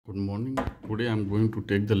Good morning. Today I am going to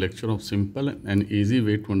take the lecture of simple and easy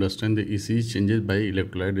way to understand the ECG changes by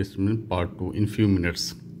electrolyte disturbances part 2 in few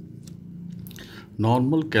minutes.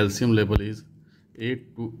 Normal calcium level is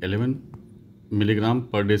 8 to 11 milligram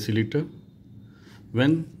per deciliter.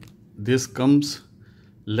 When this comes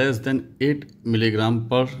less than 8 milligram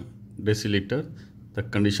per deciliter, the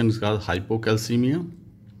condition is called hypocalcemia.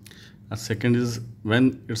 A second is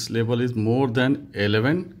when its level is more than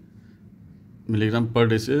 11 milligram per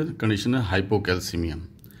deciliter, condition is hypocalcemia.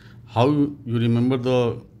 How you remember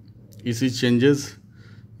the ECG changes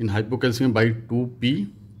in hypocalcemia by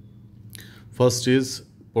 2P? First is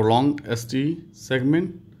prolonged ST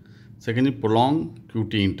segment, second is prolonged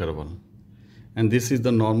QT interval, and this is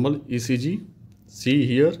the normal ECG. See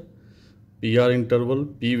here, PR interval,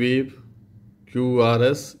 P wave,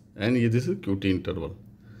 QRS, and this is QT interval.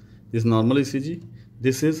 This is normal ECG.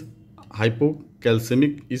 This is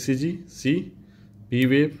hypocalcemic ECG. See, P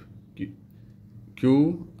wave,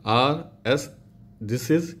 QRS. This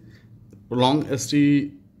is prolonged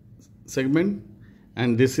ST segment,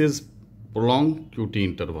 and this is prolonged QT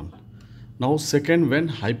interval. Now second, when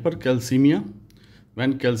hypercalcemia,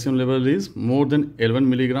 when calcium level is more than 11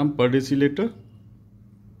 milligram per deciliter.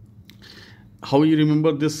 How you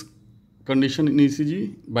remember this condition in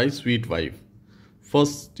ECG? By sweet wave.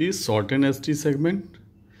 First is shortened ST segment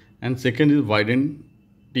and second is widened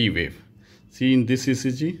T wave. See in this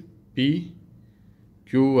ECG, P,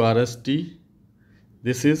 Q, R, S, T.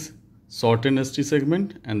 This is shortened ST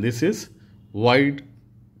segment and this is wide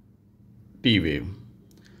T wave.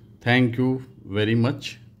 Thank you very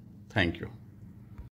much. Thank you.